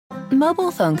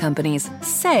Mobile phone companies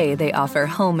say they offer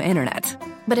home internet.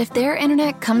 But if their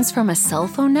internet comes from a cell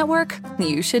phone network,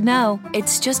 you should know.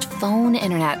 It's just phone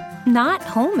internet, not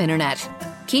home internet.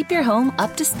 Keep your home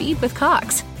up to speed with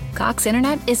Cox. Cox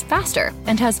internet is faster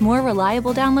and has more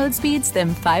reliable download speeds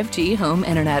than 5G home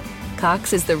internet.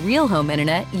 Cox is the real home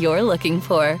internet you're looking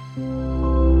for.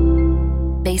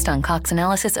 Based on Cox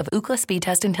analysis of Ookla speed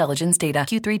test intelligence data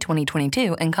Q3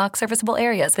 2022 and Cox serviceable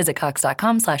areas, visit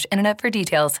cox.com/internet for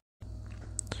details.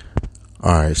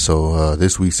 All right, so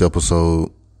this week's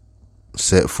episode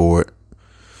set for it,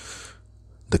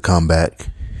 the comeback,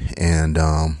 and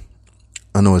I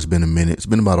know it's been a minute. It's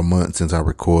been about a month since I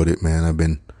recorded, man. I've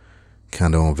been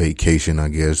kind of on vacation, I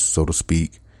guess, so to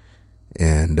speak,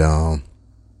 and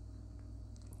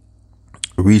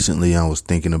recently I was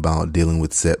thinking about dealing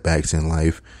with setbacks in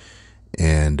life,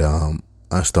 and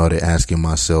I started asking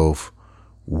myself,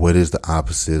 what is the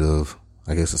opposite of,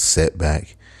 I guess, a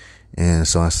setback? And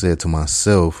so I said to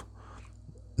myself,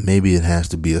 maybe it has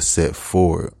to be a set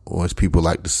forward, or as people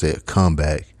like to say, a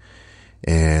comeback.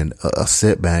 And a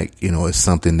setback, is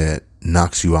something that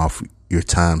knocks you off your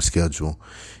time schedule.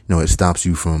 It stops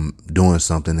you from doing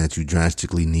something that you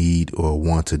drastically need or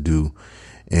want to do.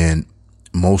 And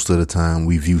most of the time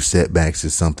we view setbacks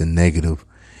as something negative.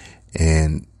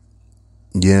 And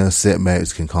yeah,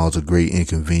 setbacks can cause a great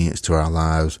inconvenience to our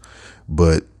lives,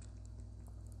 but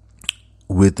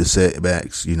with the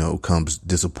setbacks, comes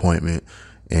disappointment,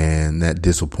 and that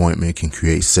disappointment can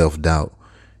create self-doubt.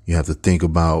 You have to think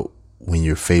about when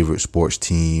your favorite sports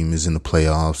team is in the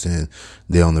playoffs and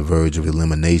they're on the verge of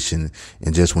elimination,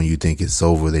 and just when you think it's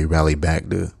over, they rally back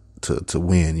to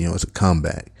win. It's a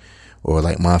comeback. Or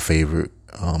like my favorite,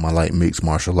 I like mixed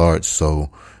martial arts. So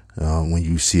when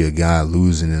you see a guy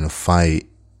losing in a fight,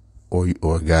 or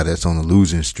a guy that's on a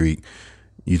losing streak,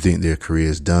 you think their career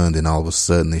is done, then all of a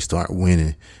sudden they start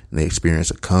winning and they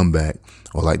experience a comeback.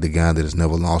 Or like the guy that has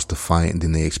never lost a fight and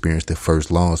then they experience their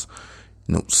first loss.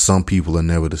 Some people are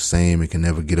never the same and can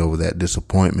never get over that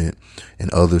disappointment, and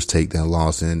others take that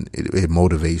loss and it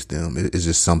motivates them. It's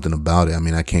just something about it. I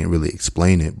mean, I can't really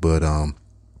explain it, but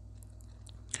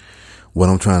what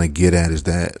I'm trying to get at is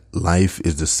that life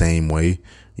is the same way.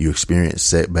 You experience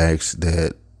setbacks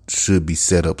that should be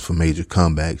setups for major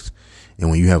comebacks. And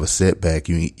when you have a setback,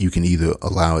 you can either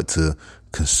allow it to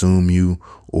consume you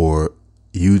or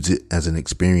use it as an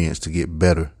experience to get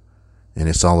better. And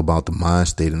it's all about the mind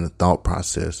state and the thought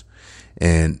process.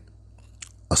 And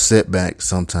a setback,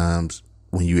 sometimes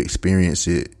when you experience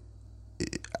it,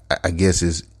 I guess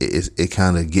it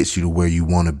kind of gets you to where you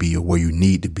want to be or where you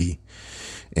need to be.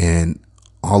 And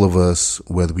all of us,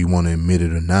 whether we want to admit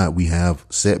it or not, we have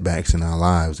setbacks in our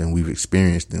lives and we've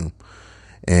experienced them.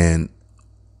 And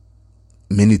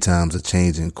many times a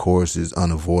change in course is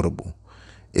unavoidable.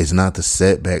 It's not the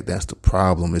setback that's the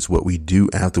problem. It's what we do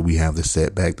after we have the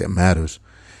setback that matters.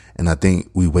 And I think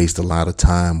we waste a lot of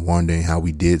time wondering how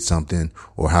we did something,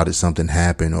 or how did something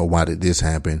happen, or why did this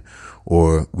happen?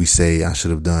 Or we say, I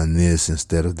should have done this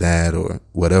instead of that, or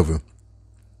whatever.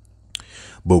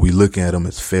 But we look at them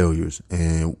as failures.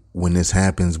 And when this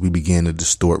happens, we begin to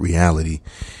distort reality.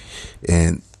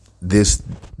 And this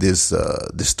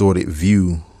distorted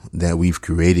view that we've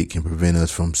created can prevent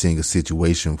us from seeing a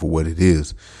situation for what it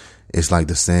is. It's like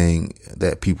the saying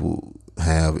that people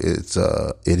have, it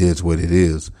is what it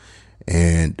is.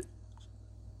 And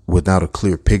without a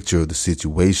clear picture of the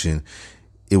situation,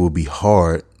 it will be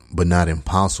hard, but not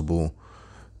impossible,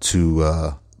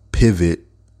 to pivot,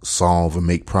 solve, or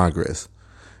make progress.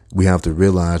 We have to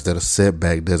realize that a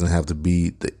setback doesn't have to be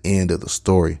the end of the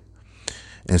story.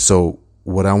 And so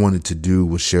what I wanted to do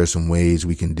was share some ways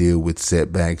we can deal with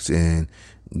setbacks and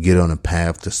get on a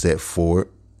path to set forward,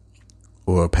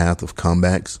 or a path of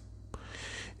comebacks.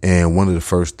 And one of the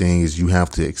first things, you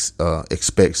have to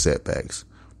expect setbacks.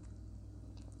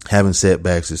 Having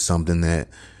setbacks is something that,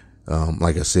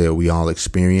 like I said, we all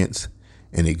experience,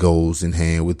 and it goes in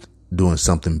hand with doing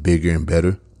something bigger and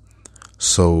better.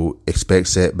 So expect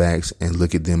setbacks and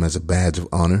look at them as a badge of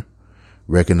honor.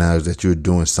 Recognize that you're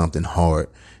doing something hard.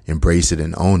 Embrace it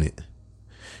and own it.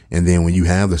 And then when you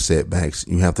have the setbacks,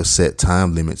 you have to set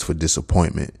time limits for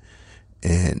disappointment.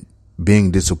 And being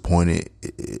disappointed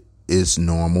is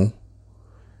normal,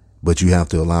 but you have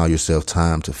to allow yourself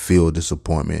time to feel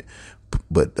disappointment.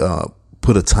 But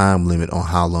put a time limit on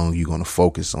how long you're going to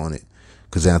focus on it.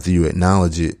 Because after you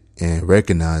acknowledge it and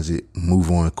recognize it, move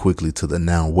on quickly to the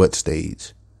now what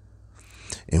stage.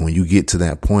 And when you get to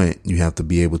that point, you have to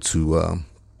be able to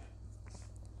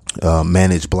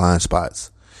manage blind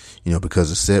spots, because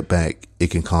a setback,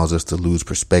 it can cause us to lose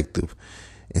perspective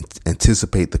and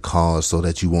anticipate the cause so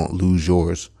that you won't lose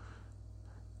yours.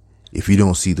 If you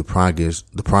don't see the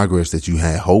progress that you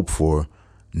had hoped for,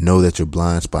 know that your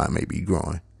blind spot may be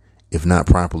growing. If not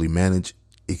properly managed,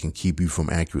 it can keep you from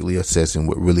accurately assessing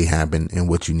what really happened and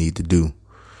what you need to do.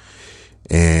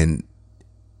 And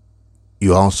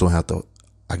you also have to,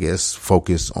 I guess,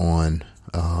 focus on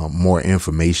more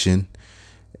information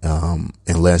and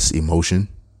less emotion.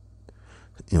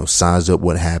 Size up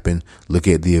what happened, look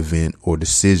at the event or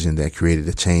decision that created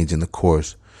a change in the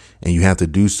course, and you have to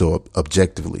do so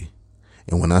objectively.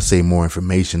 And when I say more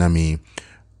information, I mean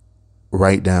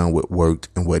write down what worked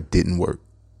and what didn't work.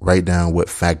 Write down what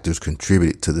factors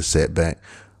contributed to the setback.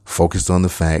 Focus on the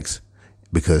facts,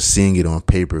 because seeing it on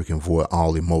paper can void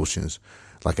all emotions.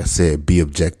 Like I said, be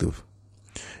objective.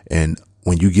 And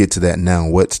when you get to that now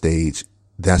what stage,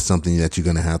 that's something that you're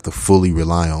going to have to fully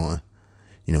rely on.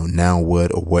 Now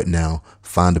what or what now?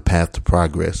 Find a path to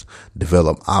progress,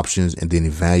 develop options, and then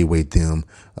evaluate them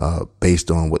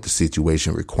based on what the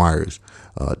situation requires.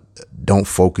 Don't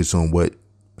focus on what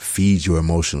feeds your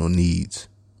emotional needs.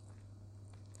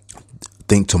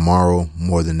 Think tomorrow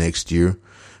more than next year,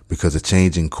 because a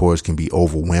change in course can be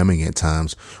overwhelming at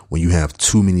times when you have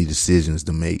too many decisions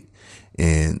to make.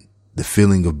 And the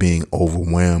feeling of being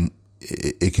overwhelmed,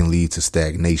 it can lead to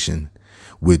stagnation,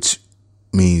 which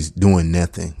means doing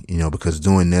nothing, because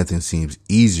doing nothing seems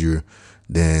easier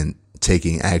than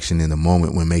taking action in the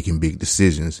moment when making big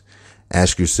decisions.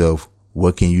 Ask yourself,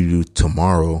 what can you do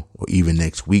tomorrow or even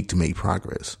next week to make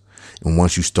progress? And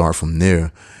once you start from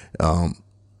there,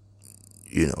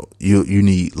 you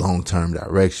need long-term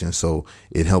direction. So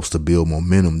it helps to build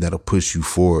momentum that'll push you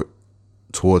forward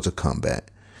towards a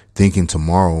comeback. Thinking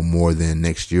tomorrow more than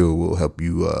next year will help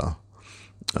you,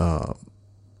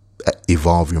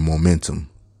 evolve your momentum.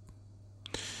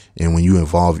 And when you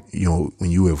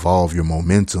evolve your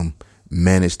momentum,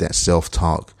 manage that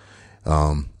self-talk.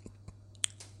 And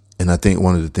I think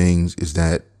one of the things is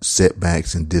that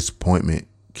setbacks and disappointment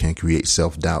can create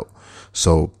self-doubt.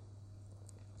 So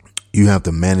you have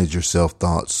to manage your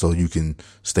self-thoughts so you can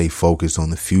stay focused on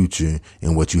the future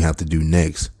and what you have to do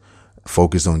next.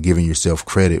 Focus on giving yourself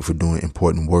credit for doing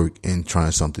important work and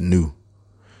trying something new.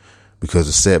 Because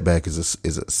a setback is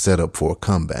a setup for a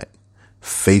comeback.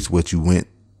 Face what you went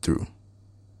through.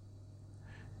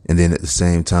 And then at the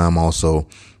same time, also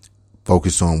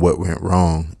focus on what went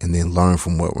wrong and then learn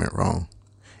from what went wrong.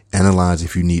 Analyze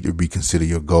if you need to reconsider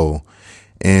your goal.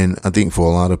 And I think for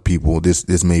a lot of people,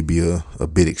 this may be a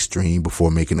bit extreme before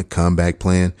making a comeback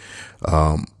plan.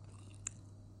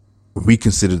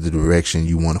 Reconsider the direction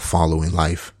you want to follow in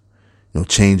life.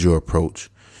 Change your approach.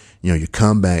 Your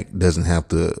comeback doesn't have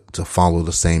to follow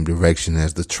the same direction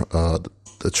as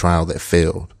the trial that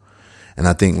failed. And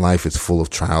I think life is full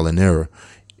of trial and error,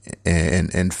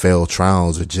 and failed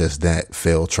trials are just that,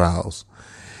 failed trials.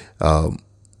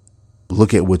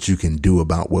 Look at what you can do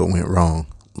about what went wrong.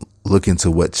 Look into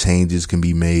what changes can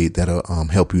be made that'll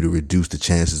help you to reduce the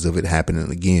chances of it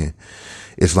happening again.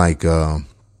 It's like a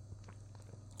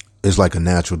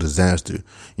natural disaster.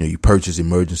 You purchase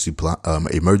emergency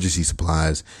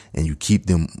supplies and you keep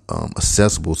them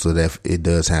accessible so that if it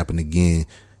does happen again,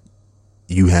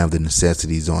 you have the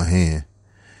necessities on hand.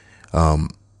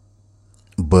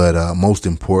 But most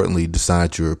importantly,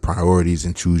 decide your priorities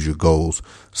and choose your goals.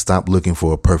 Stop looking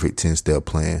for a perfect 10-step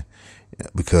plan,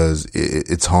 because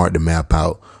it's hard to map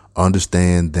out.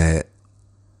 Understand that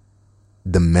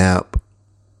the map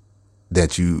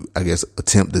that you,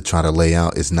 attempt to try to lay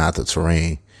out is not the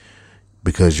terrain,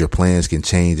 because your plans can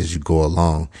change as you go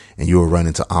along, and you'll run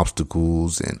into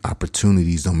obstacles and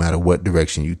opportunities no matter what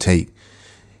direction you take.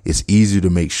 It's easier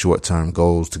to make short-term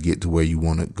goals to get to where you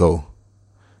want to go.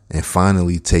 And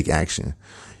finally, take action.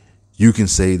 You can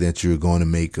say that you're going to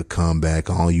make a comeback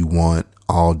all you want,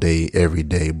 all day, every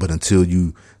day, but until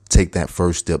you take that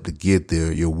first step to get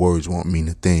there, your words won't mean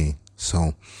a thing.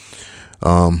 So,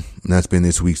 that's been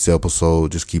this week's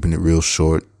episode. Just keeping it real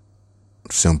short,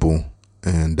 simple.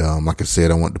 And, like I said,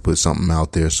 I want to put something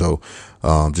out there. So,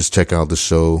 just check out the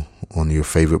show on your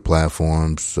favorite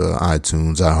platforms,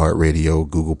 iTunes, iHeartRadio,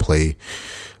 Google Play,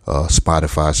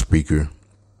 Spotify, Spreaker.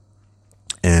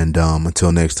 And,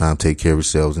 until next time, take care of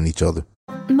yourselves and each other.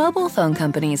 Mobile phone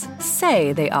companies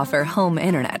say they offer home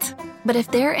internet. But if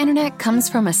their internet comes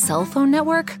from a cell phone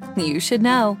network, you should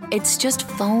know. It's just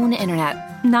phone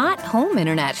internet, not home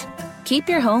internet. Keep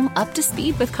your home up to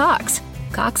speed with Cox.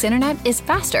 Cox internet is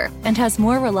faster and has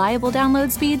more reliable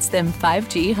download speeds than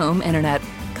 5G home internet.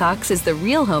 Cox is the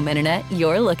real home internet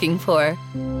you're looking for.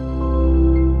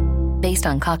 Based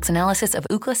on Cox analysis of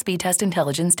Ookla speed test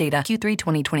intelligence data Q3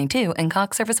 2022 and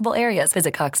Cox serviceable areas,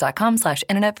 visit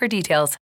cox.com/internet for details.